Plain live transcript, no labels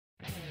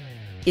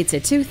It's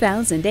a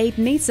 2008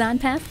 Nissan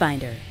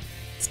Pathfinder.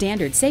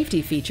 Standard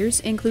safety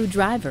features include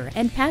driver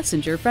and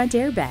passenger front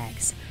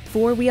airbags,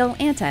 four-wheel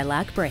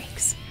anti-lock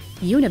brakes,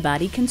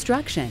 unibody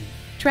construction,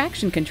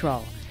 traction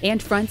control,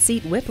 and front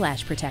seat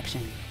whiplash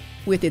protection.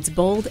 With its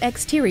bold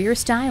exterior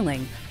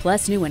styling,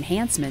 plus new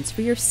enhancements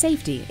for your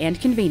safety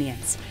and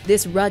convenience,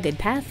 this rugged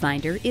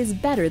Pathfinder is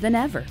better than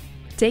ever.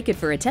 Take it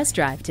for a test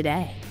drive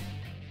today.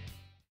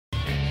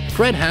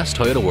 Fred Haas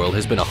Toyota World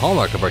has been a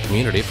hallmark of our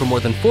community for more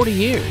than 40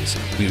 years.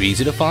 We're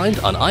easy to find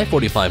on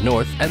I-45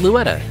 North at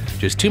Louetta,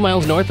 just 2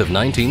 miles north of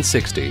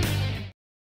 1960.